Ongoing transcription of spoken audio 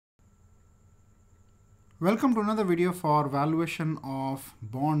Welcome to another video for valuation of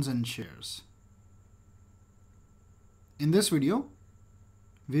bonds and shares. In this video,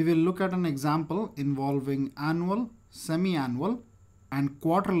 we will look at an example involving annual, semi-annual, and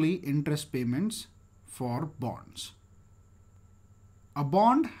quarterly interest payments for bonds. A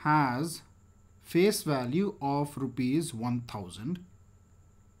bond has face value of rupees 1000,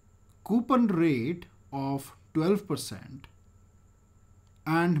 coupon rate of 12%,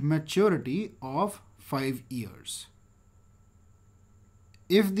 and maturity of 5 years.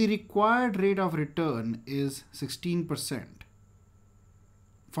 If the required rate of return is 16%,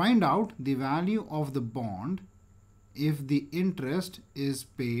 find out the value of the bond if the interest is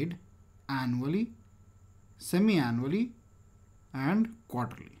paid annually, semi-annually, and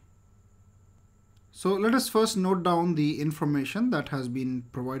quarterly. So let us first note down the information that has been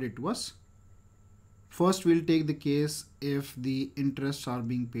provided to us. First, we'll take the case if the interests are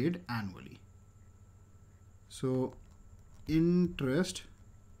being paid annually. So interest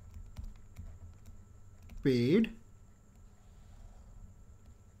paid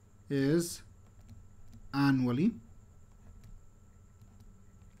is annually.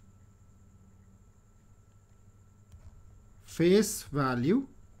 Face value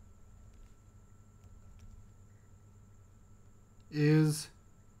is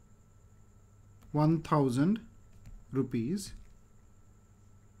 1000 rupees.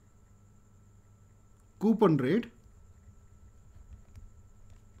 Coupon rate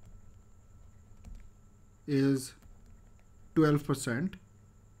is 12%.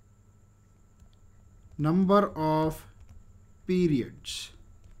 Number of periods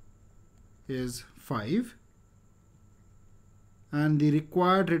is 5. And the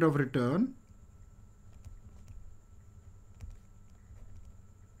required rate of return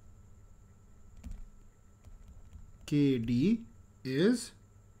KD is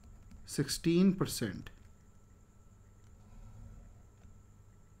 16%.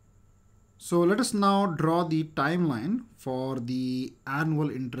 So let us now draw the timeline for the annual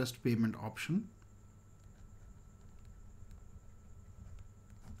interest payment option.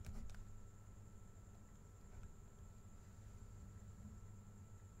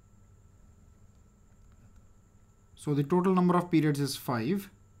 So the total number of periods is 5.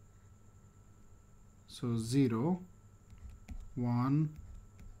 So 0, 1,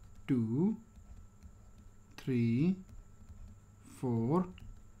 2, 3, 4,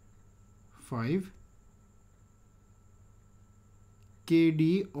 5.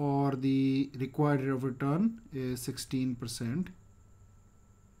 KD, or the required rate of return, is 16%.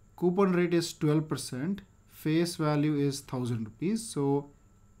 Coupon rate is 12%. Face value is 1000 rupees. So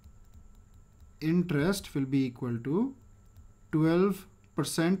interest will be equal to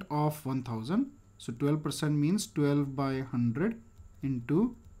 12% of 1000. So 12% means 12 by 100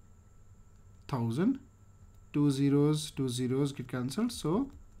 into 1000. Two zeros get cancelled.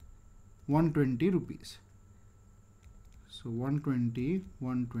 So 120 rupees. So 120,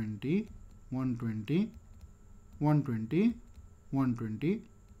 120, 120, 120, 120.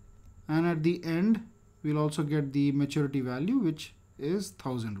 And at the end, we'll also get the maturity value, which is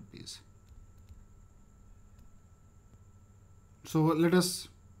 1000 rupees. So let us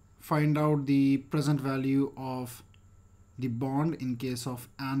find out the present value of the bond in case of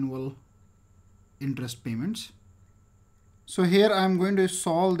annual interest payments. So here I am going to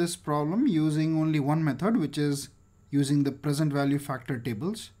solve this problem using only one method, which is using the present value factor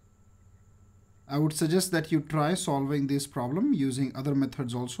tables. I would suggest that you try solving this problem using other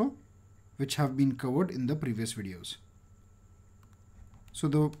methods also, which have been covered in the previous videos. So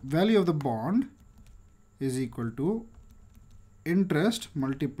the value of the bond is equal to interest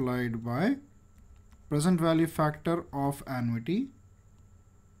multiplied by present value factor of annuity,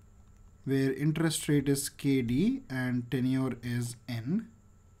 where interest rate is KD and tenure is N,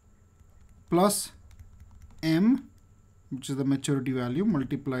 plus M, which is the maturity value,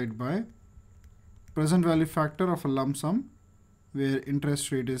 multiplied by present value factor of a lump sum, where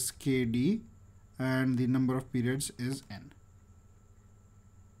interest rate is KD and the number of periods is N.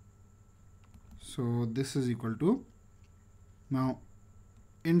 So this is equal to, now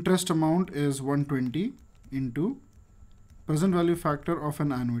interest amount is 120 into present value factor of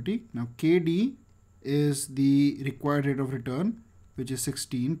an annuity. Now KD is the required rate of return, which is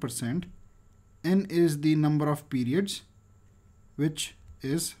 16%. N is the number of periods, which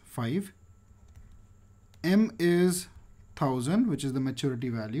is 5. M is 1000, which is the maturity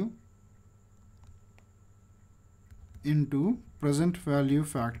value, into present value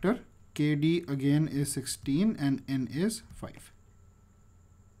factor. KD again is 16 and N is 5.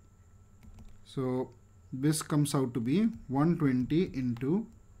 So this comes out to be 120 into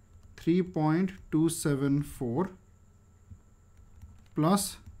 3.274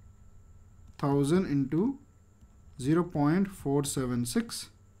 plus 1000 into 0.476,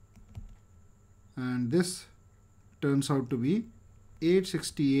 and this turns out to be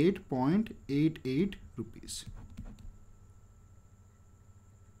 868.88 rupees.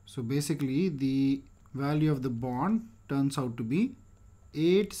 So basically the value of the bond turns out to be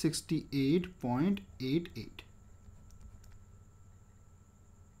 868.88.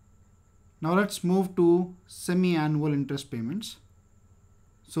 Now let's move to semi-annual interest payments.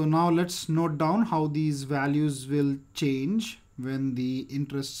 So now let's note down how these values will change when the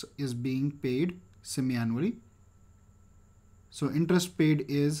interest is being paid semi-annually. So interest paid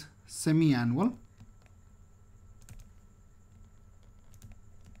is semi-annual.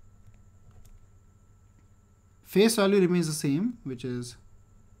 Face value remains the same, which is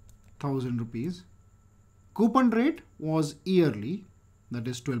 1000 rupees. Coupon rate was yearly, that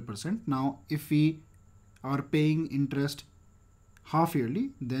is 12%. Now if we are paying interest half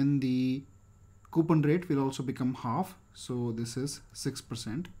yearly, then the coupon rate will also become half, so this is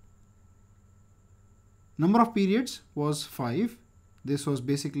 6%. Number of periods was 5. This was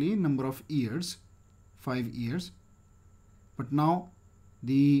basically number of years, 5 years. But now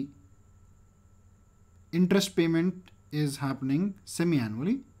the interest payment is happening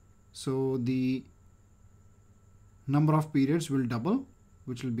semi-annually, so the number of periods will double,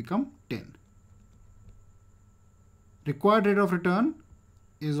 which will become 10. Required rate of return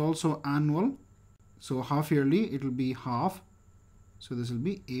is also annual, so half yearly it will be half, so this will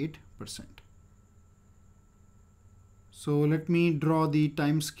be 8%. So let me draw the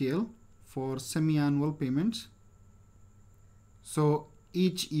time scale for semi-annual payments. So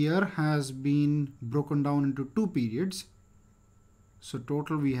each year has been broken down into 2 periods. So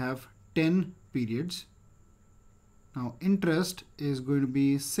total we have 10 periods. Now interest is going to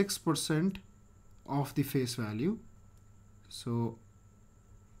be 6% of the face value. So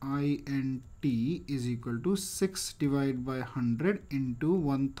INT is equal to 6 divided by 100 into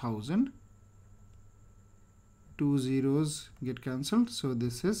 1000. 2 zeros get cancelled, so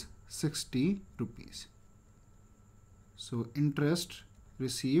this is 60 rupees. So interest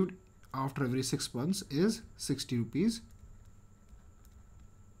received after every 6 months is 60 rupees,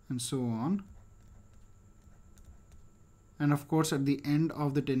 and so on. And of course at the end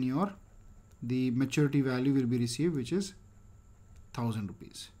of the tenure the maturity value will be received, which is 1000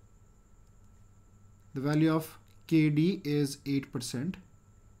 rupees. The value of KD is 8%.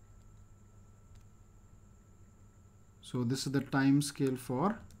 So this is the time scale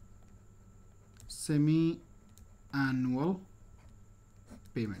for semi-annual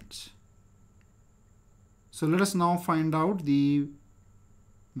payments. So let us now find out the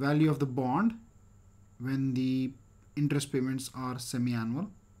value of the bond when the interest payments are semi-annual.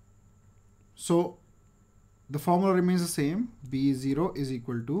 So the formula remains the same. B0 is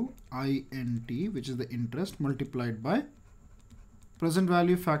equal to INT, which is the interest, multiplied by present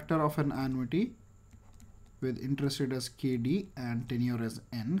value factor of an annuity with interest rate as KD and tenure as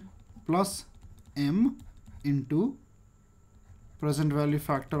N, plus M into present value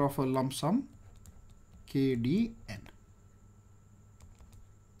factor of a lump sum KDN.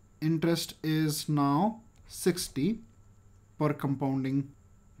 Interest is now 60 per compounding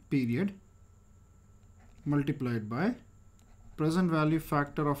period multiplied by present value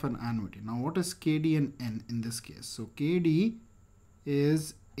factor of an annuity. Now what is KD and N in this case? So KD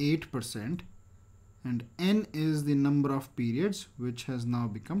is 8% and N is the number of periods, which has now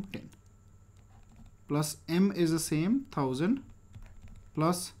become 10. Plus M is the same, 1000,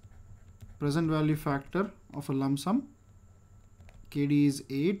 plus present value factor of a lump sum. KD is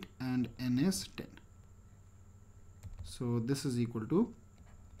 8 and N is 10. So this is equal to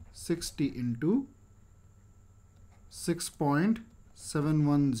 60 into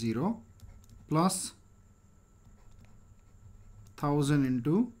 6.710 plus 1000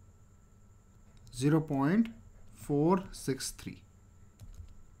 into 0.463.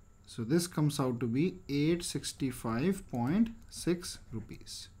 So this comes out to be 865.6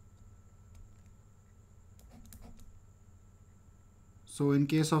 rupees. So in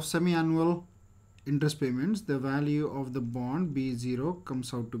case of semi-annual interest payments, the value of the bond B0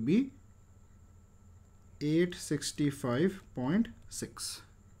 comes out to be 865.6.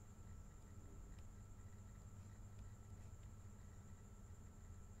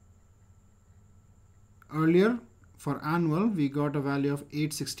 Earlier for annual we got a value of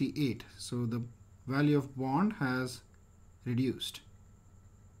 868, so the value of bond has reduced.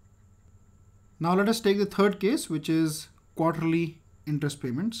 Now let us take the third case, which is quarterly interest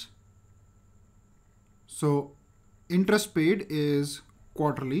payments. So interest paid is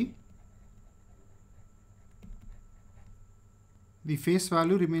quarterly The face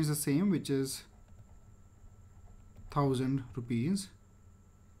value remains the same, which is 1000 rupees.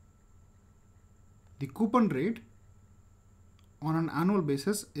 The coupon rate on an annual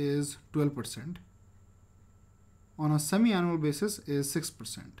basis is 12%. On a semi-annual basis is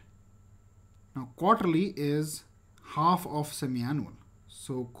 6%. Now quarterly is half of semi-annual,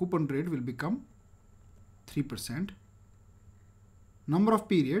 so coupon rate will become 3%. Number of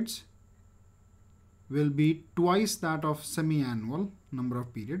periods will be twice that of semi-annual number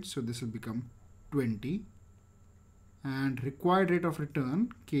of periods, so this will become 20. And required rate of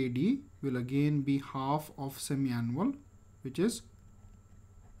return, KD, will again be half of semi-annual, which is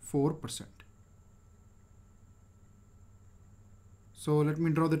 4%. So let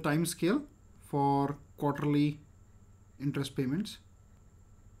me draw the time scale for quarterly interest payments.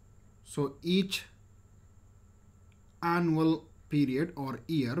 So each annual period or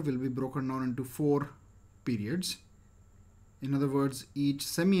year will be broken down into 4 periods. In other words, each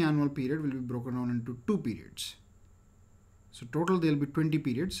semi-annual period will be broken down into 2 periods. So total there will be 20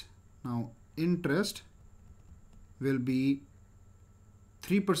 periods. Now interest will be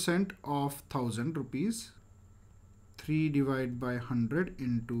 3% of 1000 rupees. 3 divided by 100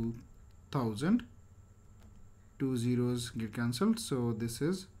 into 1000. 2 zeros get cancelled. So this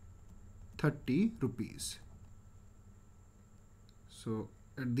is 30 rupees. So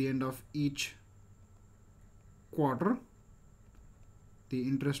at the end of each quarter, the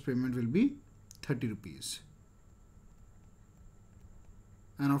interest payment will be 30 rupees.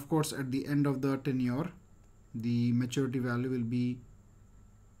 And of course, at the end of the tenure, the maturity value will be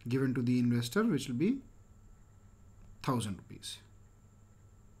given to the investor, which will be 1000 rupees.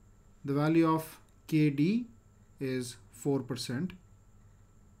 The value of KD is 4%.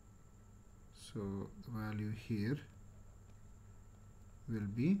 So the value here will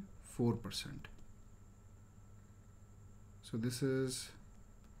be 4%. So this is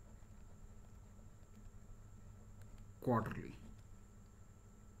quarterly.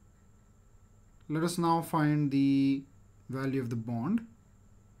 Let us now find the value of the bond.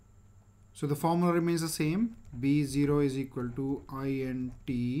 So the formula remains the same. B0 is equal to INT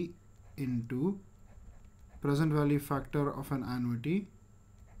into present value factor of an annuity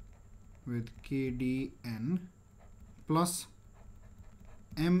with KDN plus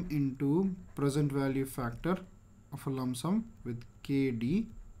M into present value factor of a lump sum with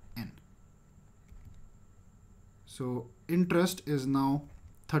KDN. So interest is now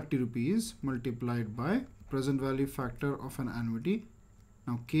 30 rupees multiplied by present value factor of an annuity.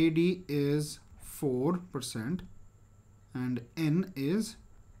 Now KD is 4% and N is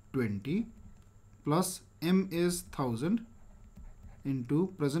 20 plus M is 1000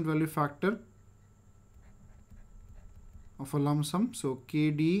 into present value factor of a lump sum. So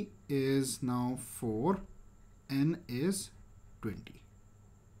KD is now 4, N is 20.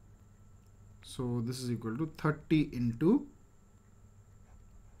 So this is equal to 30 into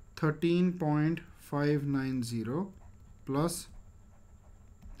 13.590 plus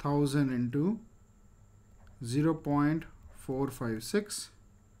 1000 into 0.456.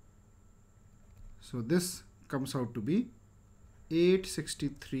 So this comes out to be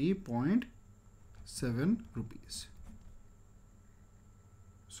 863.7 rupees.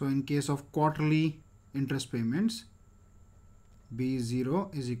 So in case of quarterly interest payments,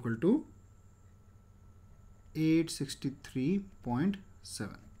 B0 is equal to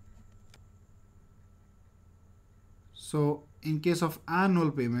 863.7. So in case of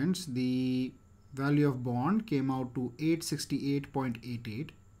annual payments, the value of bond came out to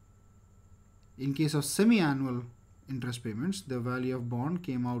 868.88. In case of semi-annual interest payments, the value of bond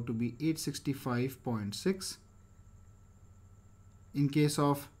came out to be 865.6. In case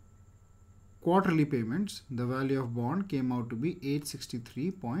of quarterly payments, the value of bond came out to be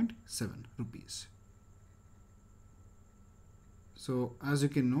 863.7 rupees. So as you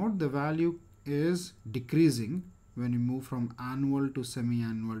can note, the value is decreasing when you move from annual to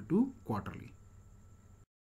semi-annual to quarterly.